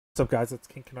What's up, guys? It's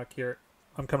KingCanuck here.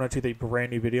 I'm coming at you with a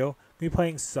brand new video. I'm going to be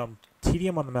playing some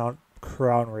TDM on the Mount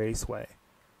Crown Raceway.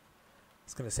 I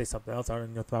was going to say something else. I don't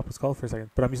even know what the map was called for a second.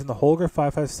 But I'm using the Holger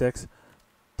 556.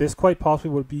 This quite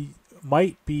possibly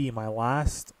might be my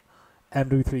last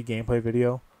MW3 gameplay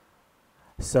video.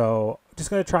 So, just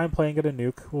going to try and play and get a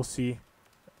nuke. We'll see.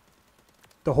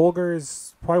 The Holger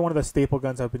is probably one of the staple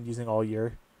guns I've been using all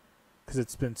year, because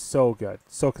it's been so good,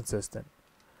 so consistent.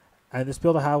 And this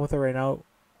build I have with it right now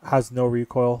has no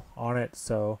recoil on it,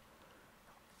 so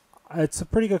it's a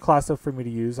pretty good class up for me to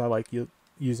use. I like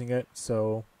using it,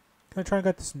 so I'm going to try and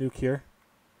get this nuke here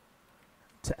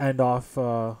to end off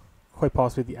quite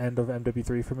possibly the end of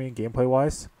MW3 for me gameplay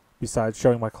wise, besides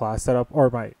showing my class setup or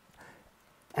my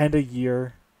end of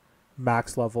year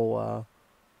max level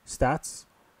stats.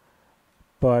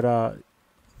 But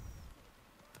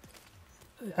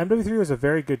MW3 was a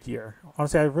very good year.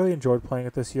 Honestly, I really enjoyed playing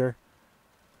it this year.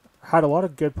 Had a lot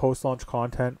of good post-launch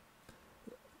content.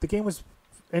 The game was,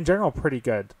 in general, pretty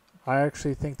good. I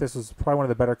actually think this was probably one of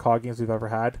the better COD games we've ever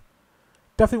had.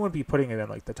 Definitely wouldn't be putting it in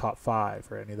like the top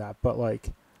 5 or any of that, but like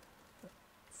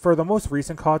for the most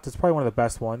recent CODs, it's probably one of the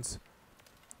best ones.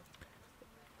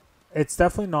 It's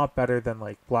definitely not better than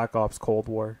like Black Ops Cold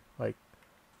War,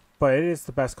 but it is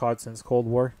the best COD since Cold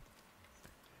War.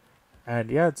 And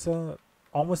yeah, it's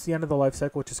almost the end of the life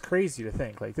cycle, which is crazy to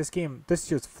think. Like this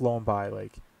year's flown by.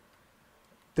 Like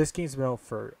this game's been out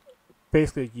for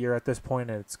basically a year at this point,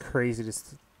 and it's crazy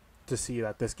to see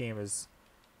that this game is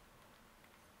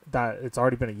it's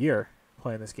already been a year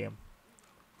playing this game.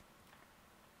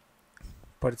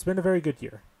 But it's been a very good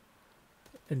year.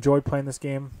 Enjoyed playing this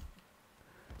game.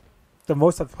 The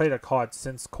most I've played a COD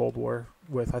since Cold War.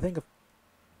 With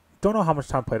don't know how much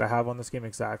time played I have on this game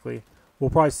exactly. We'll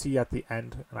probably see at the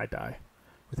end, and I die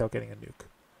without getting a nuke.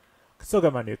 Can still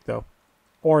get my nuke though,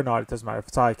 or not. It doesn't matter. If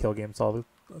it's a high kill game, it's all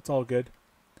good.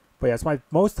 But yeah, it's my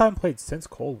most time played since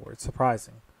Cold War. It's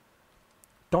surprising.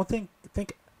 Don't think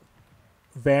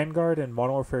Vanguard and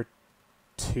Modern Warfare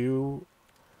 2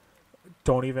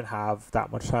 don't even have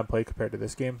that much time played compared to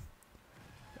this game.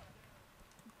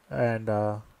 And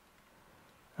I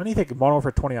don't even think Modern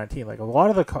Warfare 2019. Like a lot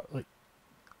of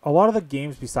the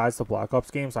games besides the Black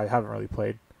Ops games, I haven't really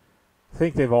played. I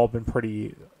think they've all been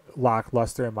pretty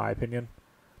lackluster in my opinion.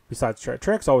 Besides Treyarch.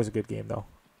 Treyarch's always a good game though.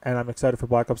 And I'm excited for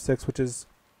Black Ops 6, which is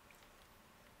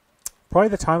probably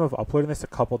the time of uploading this a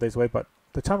couple days away, but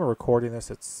the time of recording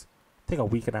this, it's I think a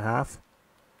week and a half.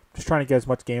 Just trying to get as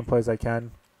much gameplay as I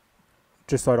can,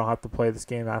 just so I don't have to play this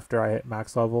game after I hit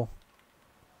max level.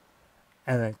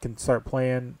 And then can start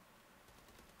playing.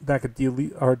 Then I could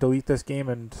delete this game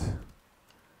and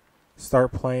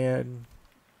start playing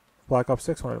Black Ops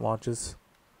 6 when it launches.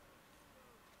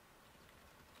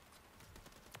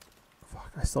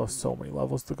 Fuck, I still have so many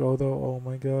levels to go though. Oh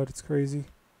my god, it's crazy.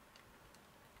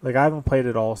 Like I haven't played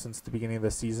it all since the beginning of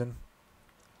the season.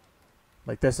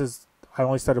 Like I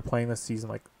only started playing this season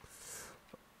like,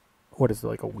 what is it,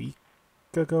 like a week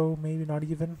ago, maybe not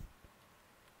even.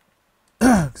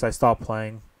 Because I stopped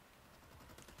playing.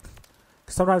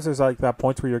 Sometimes there's like that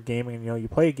point where you're gaming and you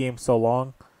play a game so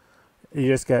long, you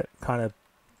just get kind of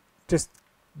just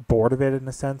bored of it in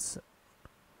a sense,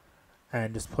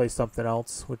 and just play something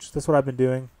else, which that's what I've been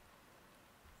doing.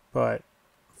 But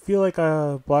I feel like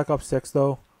Black Ops 6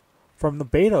 though, from the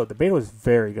beta was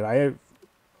very good. I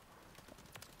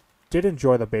did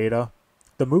enjoy the beta.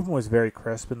 The movement was very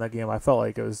crisp in that game. I felt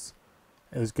like it was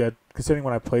good, considering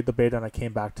when I played the beta and I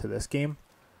came back to this game,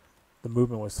 the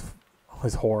movement was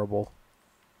horrible.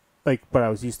 But I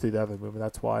was used to the other movement.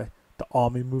 That's why the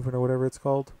Omni movement or whatever it's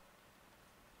called.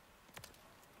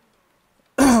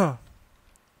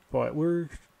 But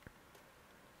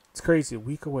it's crazy. A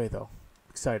week away though.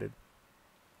 Excited.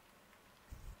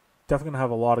 Definitely gonna have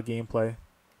a lot of gameplay.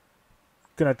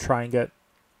 Gonna get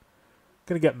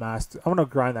mastered. I'm gonna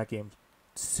grind that game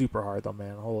super hard though,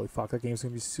 man. Holy fuck, that game's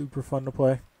gonna be super fun to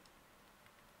play.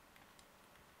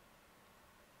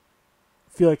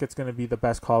 Feel like it's gonna be the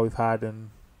best call we've had in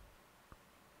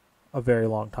a very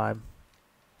long time.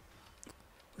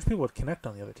 Wish people would connect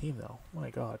on the other team though. My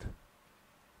god.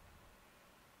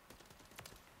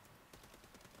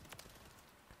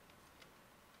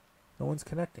 No one's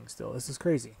connecting still. This is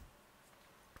crazy.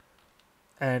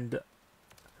 And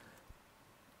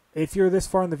if you're this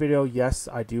far in the video, yes,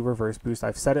 I do reverse boost.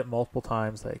 I've said it multiple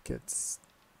times. Like it's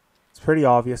pretty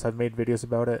obvious. I've made videos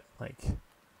about it. Like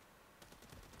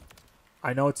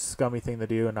I know it's a scummy thing to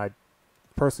do, and I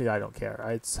don't care.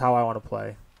 It's how I want to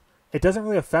play. It doesn't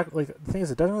really affect, the thing is,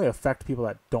 it doesn't really affect people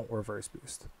that don't reverse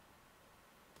boost.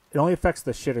 It only affects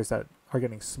the shitters that are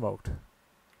getting smoked.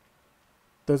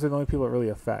 Those are the only people it really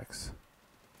affects.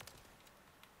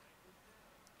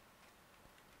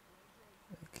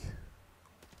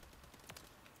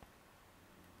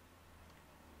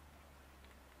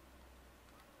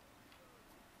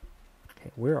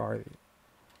 Where are they?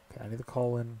 Okay, I need to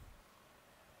call in.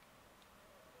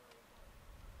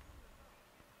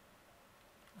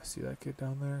 I see that kid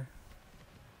down there.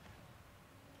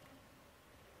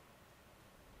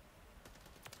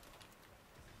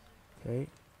 Okay.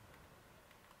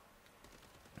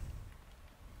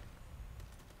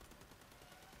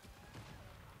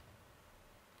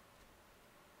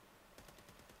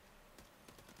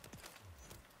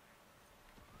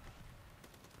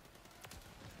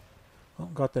 Oh,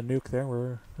 got the nuke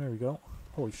there. There we go.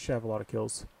 Holy shit, I have a lot of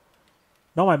kills.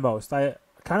 Not my most. I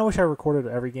kind of wish I recorded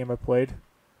every game I played.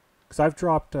 Because I've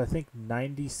dropped, I think,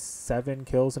 97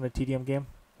 kills in a TDM game.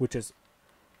 Which is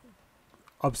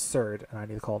absurd. And I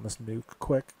need to call in this nuke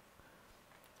quick.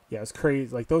 Yeah, it's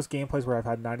crazy. Like, those gameplays where I've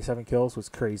had 97 kills was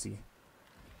crazy.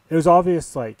 It was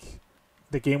obvious, like,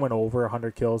 the game went over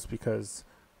 100 kills because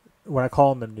when I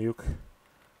call in the nuke,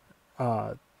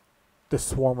 the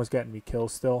swarm was getting me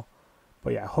kills still.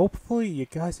 But yeah, hopefully you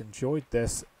guys enjoyed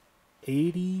this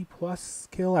 80 plus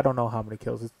kill. I don't know how many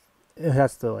kills. It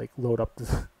has to like load up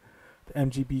the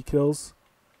MGB kills.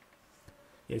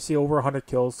 Yeah, you see over 100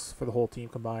 kills for the whole team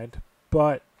combined.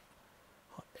 But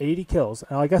 80 kills.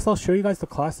 And I guess I'll show you guys the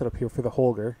class setup here for the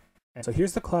Holger. And so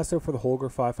here's the class setup for the Holger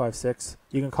 556.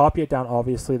 You can copy it down.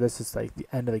 Obviously, this is like the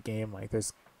end of the game. Like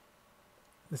this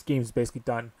game is basically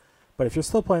done. But if you're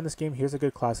still playing this game, here's a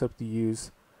good class setup to use.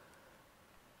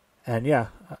 And yeah,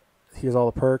 here's all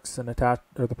the perks and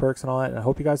the perks and all that. And I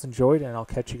hope you guys enjoyed, and I'll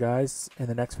catch you guys in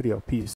the next video. Peace.